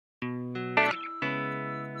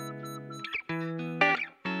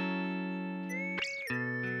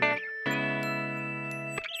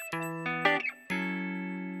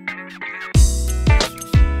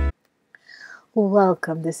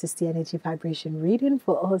Welcome. This is the energy vibration reading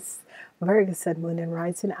for us, Virgo, Sun, Moon, and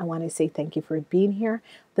Rising. I want to say thank you for being here.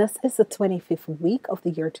 This is the 25th week of the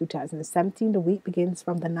year 2017. The week begins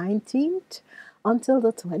from the 19th until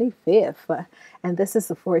the 25th. And this is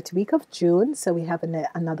the 4th week of June, so we have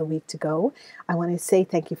another week to go. I want to say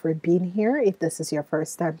thank you for being here. If this is your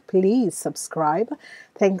first time, please subscribe.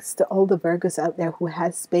 Thanks to all the Virgos out there who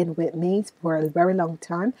has been with me for a very long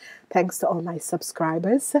time. Thanks to all my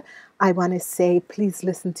subscribers. I want to say please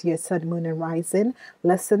listen to your Sun, Moon, and Rising.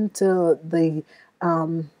 Listen to the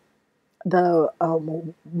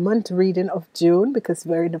month reading of June, because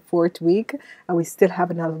we're in the 4th week and we still have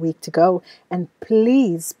another week to go. And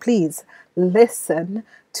please listen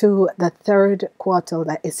to the 3rd quarter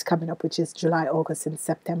that is coming up, which is July, August, and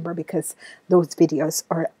September, because those videos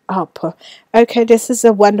are up. Okay, this is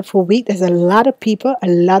a wonderful week. There's a lot of people.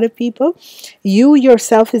 You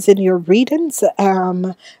yourself is in your readings.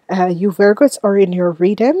 You Virgos are in your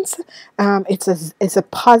readings. It's a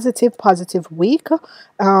positive week.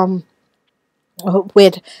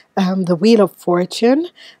 With the Wheel of Fortune,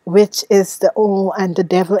 which is and the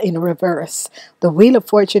Devil in reverse. The Wheel of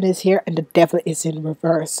Fortune is here and the Devil is in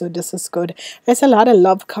reverse. So this is good. There's a lot of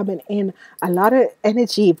love coming in. A lot of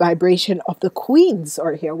energy vibration of the Queens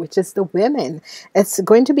are here, which is the women. It's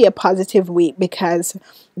going to be a positive week because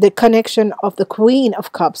the connection of the Queen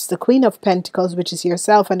of Cups, the Queen of Pentacles, which is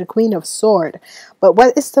yourself, and the Queen of Sword. But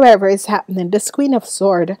whatever is happening, this Queen of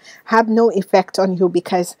Sword have no effect on you,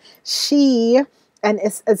 because and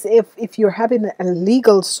it's as if you're having a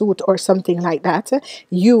legal suit or something like that,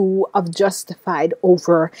 you have justified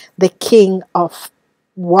over the King of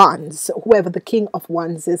Wands, whoever the King of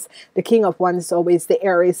Wands is. The King of Wands is always the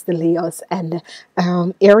Aries, the Leos, and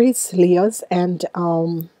the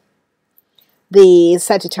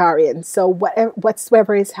Sagittarians. So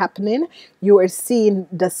whatsoever is happening, you are seeing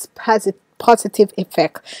this positive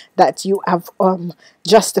effect that you have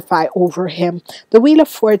justified over him. The Wheel of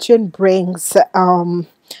Fortune brings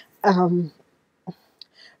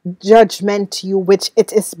judgment to you, which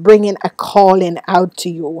it is bringing a calling out to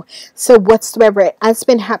you. So whatsoever has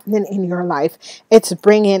been happening in your life, it's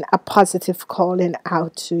bringing a positive calling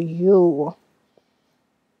out to you.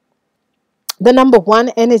 The number 1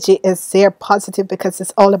 energy is there, positive, because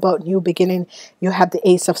it's all about new beginning. You have the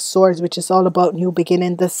Ace of Swords, which is all about new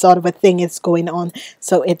beginning. This sort of a thing is going on,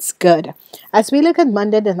 so it's good. As we look at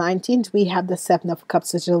Monday the 19th, we have the 7 of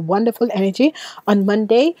Cups, which is a wonderful energy. On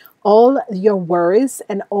Monday, all your worries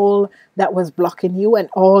and all that was blocking you and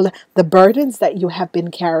all the burdens that you have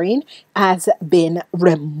been carrying has been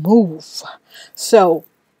removed. So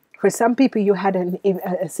for some people, you had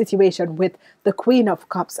a situation with the Queen of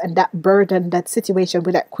Cups, and that burden, that situation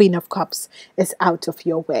with that Queen of Cups is out of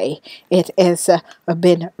your way. It has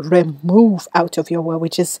been removed out of your way,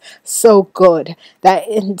 which is so good.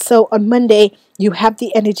 So on Monday, you have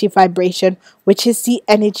the energy vibration, which is the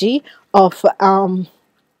energy of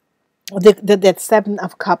that 7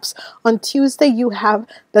 of Cups. On Tuesday, you have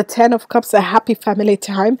the 10 of Cups, a happy family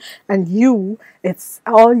time, and it's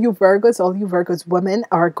all you Virgos women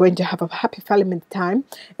are going to have a happy family time.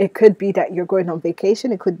 It could be that you're going on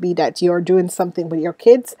vacation. It could be that you're doing something with your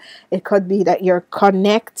kids. It could be that you're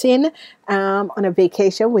connecting on a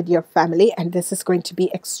vacation with your family, and this is going to be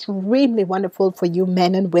extremely wonderful for you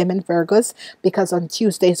men and women Virgos, because on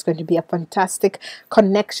Tuesday is going to be a fantastic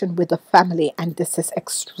connection with the family, and this is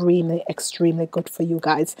extremely good for you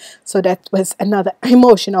guys. So that was another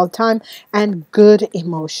emotional time and good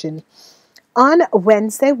emotion. On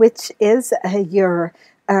Wednesday, which is your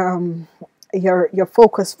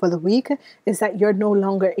focus for the week, is that you're no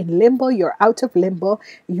longer in limbo. You're out of limbo.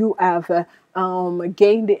 You have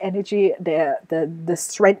gained the energy, the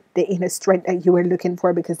strength, the inner strength that you were looking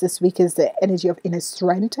for, because this week is the energy of inner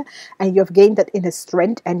strength, and you've gained that inner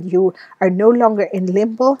strength, and you are no longer in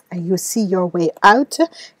limbo, and you see your way out.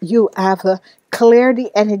 You have cleared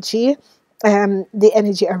the energy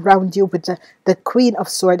around you with the Queen of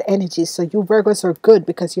Sword energy. So you Virgos are good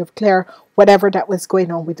because you've cleared whatever that was going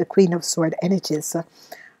on with the Queen of Sword energies.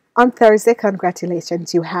 On Thursday,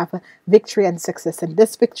 congratulations, you have victory and success, and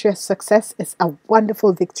this victory of success is a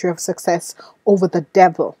wonderful victory of success over the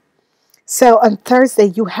devil. So on Thursday,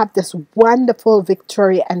 you have this wonderful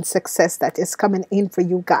victory and success that is coming in for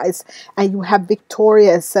you guys, and you have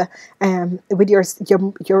victorious with your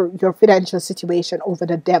financial situation over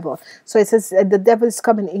the devil. So it says the devil is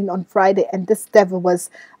coming in on Friday, and this devil was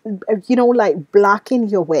like blocking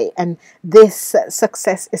your way, and this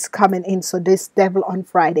success is coming in. So this devil on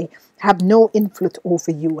Friday have no influence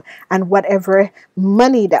over you, and whatever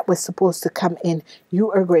money that was supposed to come in,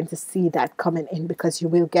 you are going to see that coming in, because you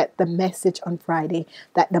will get the message on Friday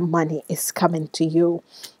that the money is coming to you.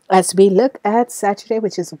 As we look at Saturday,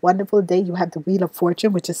 which is a wonderful day, you have the Wheel of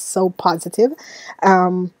Fortune, which is so positive.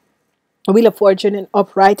 Wheel of Fortune and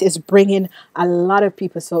upright is bringing a lot of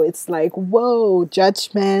people. So it's like, whoa,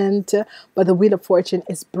 judgment. But the Wheel of Fortune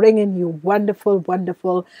is bringing you wonderful,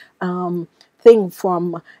 wonderful thing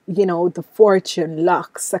from, the fortune,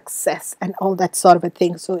 luck, success, and all that sort of a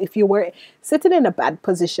thing. So if you were sitting in a bad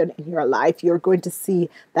position in your life, you're going to see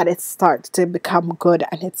that it starts to become good,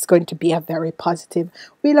 and it's going to be a very positive.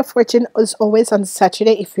 Wheel of Fortune is always on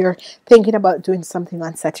Saturday. If you're thinking about doing something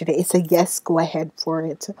on Saturday, it's a yes, go ahead for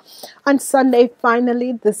it. On Sunday,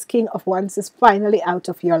 finally, this King of Wands is finally out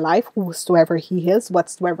of your life. Whosoever he is,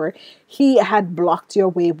 whatsoever he had blocked your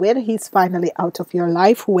way with, he's finally out of your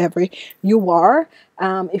life. Whoever you are,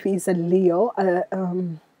 if he's a Leo,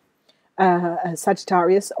 a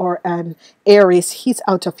Sagittarius, or an Aries, he's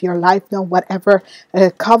out of your life now. Whatever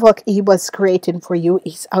havoc he was creating for you,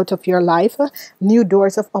 he's out of your life. New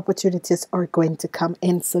doors of opportunities are going to come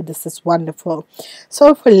in, so this is wonderful.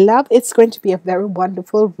 So for love, it's going to be a very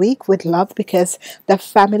wonderful week with love, because the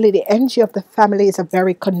family, the energy of the family is a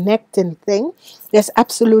very connecting thing. There's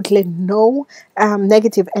absolutely no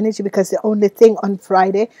negative energy, because the only thing on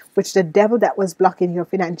Friday, which the devil that was blocking your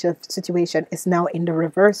financial situation is now in the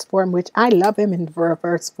reverse form, which I love him in the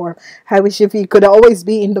reverse form. I wish if he could always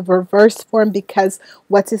be in the reverse form, because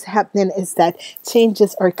what is happening is that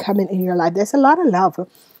changes are coming in your life. There's a lot of love.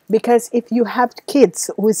 Because if you have kids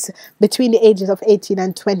who's between the ages of 18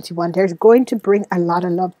 and 21, they're going to bring a lot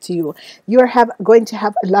of love to you. You're going to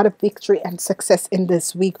have a lot of victory and success in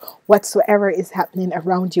this week. Whatsoever is happening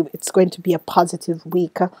around you, it's going to be a positive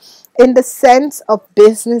week. In the sense of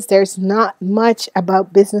business, there's not much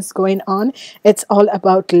about business going on. It's all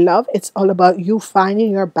about love. It's all about you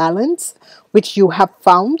finding your balance, which you have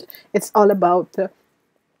found. It's all about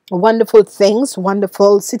wonderful things,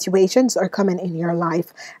 wonderful situations are coming in your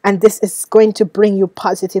life, and this is going to bring you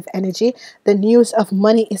positive energy. The news of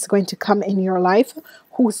money is going to come in your life.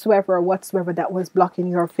 Whosoever, whatsoever that was blocking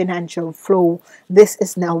your financial flow, this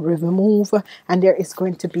is now removed, and there is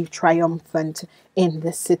going to be triumphant in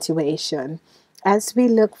this situation. As we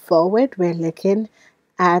look forward, we're looking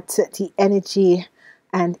at the energy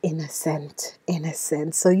and innocent.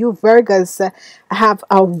 So you Virgos have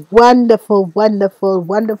a wonderful, wonderful,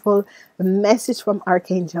 wonderful message from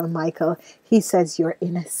Archangel Michael. He says you're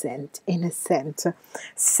innocent.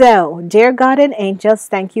 So, dear God and angels,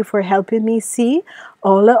 thank you for helping me see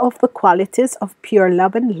all of the qualities of pure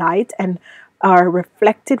love and light, and are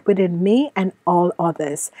reflected within me and all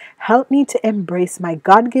others. Help me to embrace my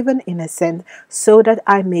God-given innocence, so that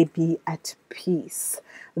I may be at peace.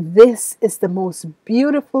 This is the most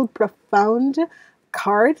beautiful, profound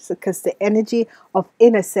card, because the energy of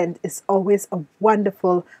innocent is always a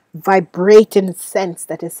wonderful, vibrating sense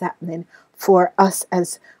that is happening for us,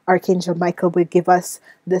 as Archangel Michael will give us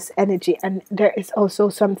this energy. And there is also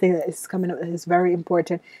something that is coming up that is very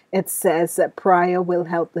important. It says that prayer will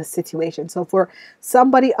help the situation. So for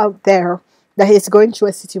somebody out there that is going through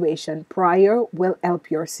a situation, prayer will help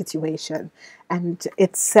your situation. And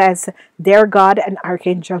it says, dear God and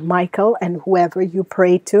Archangel Michael and whoever you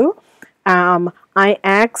pray to, I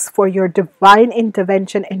ask for your divine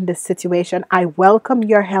intervention in this situation. I welcome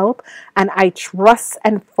your help, and I trust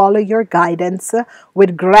and follow your guidance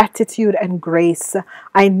with gratitude and grace.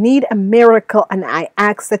 I need a miracle, and I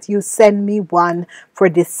ask that you send me one for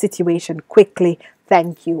this situation quickly.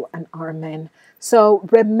 Thank you, and amen. So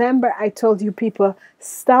remember, I told you, people,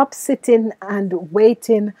 stop sitting and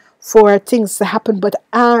waiting for things to happen, but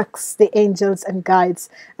ask the angels and guides.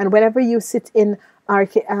 And whenever you sit in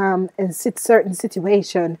certain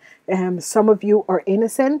situation, some of you are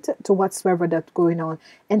innocent to whatsoever that's going on,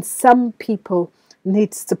 and some people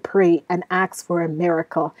needs to pray and ask for a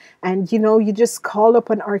miracle. And you just call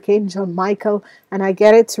upon Archangel Michael, and I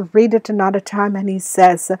get it to read it another time, and he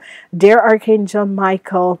says, dear Archangel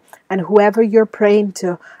Michael and whoever you're praying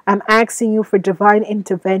to, I'm asking you for divine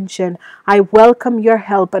intervention. I welcome your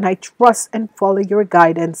help, and I trust and follow your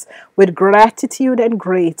guidance with gratitude and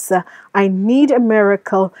grace. I need a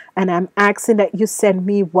miracle, and I'm asking that you send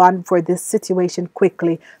me one for this situation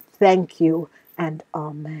quickly. Thank you, and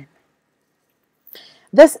amen.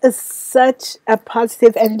 This is such a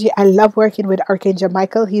positive energy. I love working with Archangel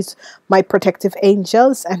Michael. He's my protective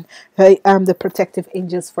angels, and the protective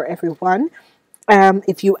angels for everyone.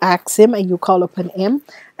 if you ask him and you call upon him.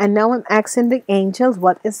 And now I'm asking the angels,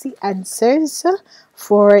 what is the answers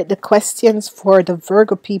for the questions for the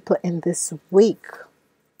Virgo people in this week?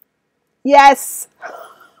 Yes.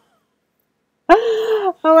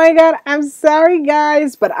 Oh my God, I'm sorry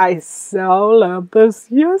guys, but I so love this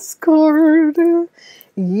yes card.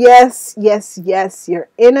 Yes, yes, yes, you're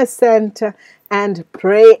innocent and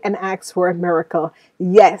pray and ask for a miracle.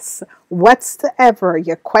 Yes, whatsoever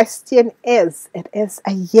your question is, it is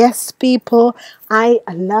a yes, people. I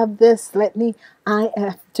love this. I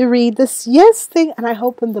have to read this yes thing, and I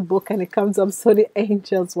open the book and it comes up so the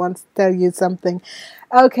angels want to tell you something.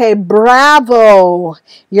 Okay, bravo.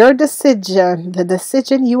 Your decision, the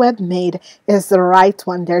decision you have made is the right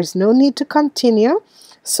one. There's no need to continue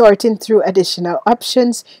sorting through additional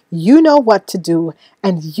options. You know what to do,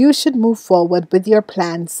 and you should move forward with your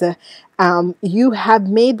plans. You have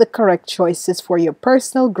made the correct choices for your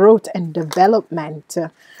personal growth and development.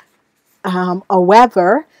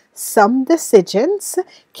 However, some decisions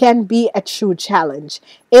can be a true challenge.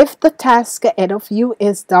 If the task ahead of you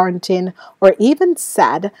is daunting or even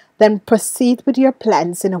sad, then proceed with your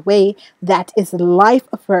plans in a way that is life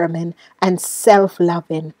affirming and self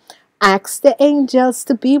loving. Ask the angels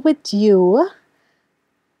to be with you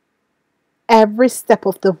every step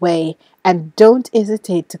of the way, and don't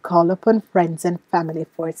hesitate to call upon friends and family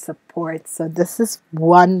for support. So this is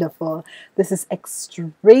wonderful. This is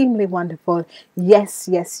extremely wonderful. Yes,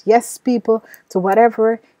 yes, yes, people, to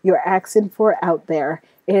whatever you're asking for out there,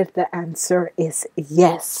 if the answer is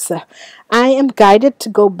yes. I am guided to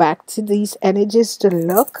go back to these energies to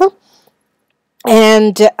look,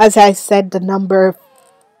 and as I said, the number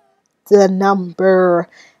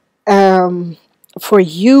for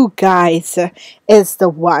you guys is the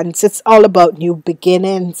ones. It's all about new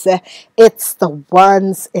beginnings. It's the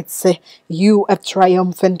ones. It's you are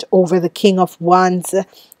triumphant over the King of Wands.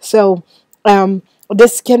 So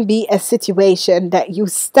this can be a situation that you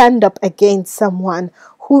stand up against someone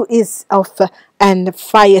who is of and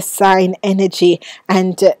fire sign energy,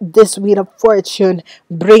 and this wheel of fortune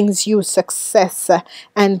brings you success,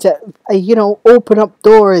 and open up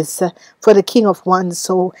doors for the King of Wands,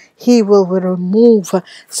 so he will remove.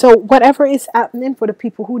 So whatever is happening for the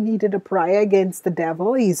people who needed a prayer against the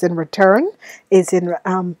devil, he's in return, is in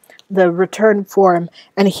the return form,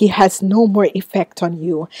 and he has no more effect on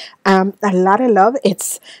you. A lot of love.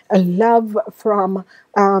 It's a love from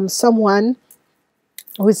someone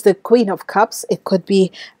who is the Queen of Cups. It could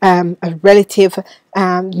be a relative.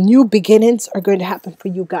 New beginnings are going to happen for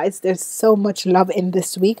you guys. There's so much love in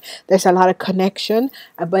this week. There's a lot of connection,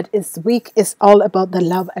 but this week is all about the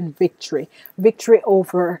love and victory. Victory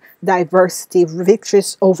over diversity,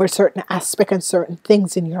 victories over certain aspects and certain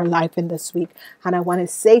things in your life in this week. And I want to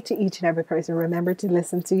say to each and every person, remember to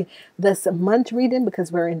listen to this month reading,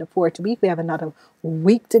 because we're in the 4th week. We have another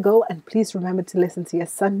week to go, and please remember to listen to your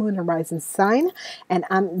sun, moon, and rising sign. And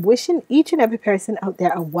I'm wishing each and every person out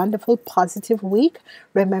there a wonderful, positive week.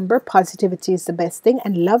 Remember, positivity is the best thing,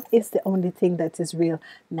 and love is the only thing that is real.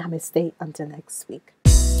 Namaste until next week.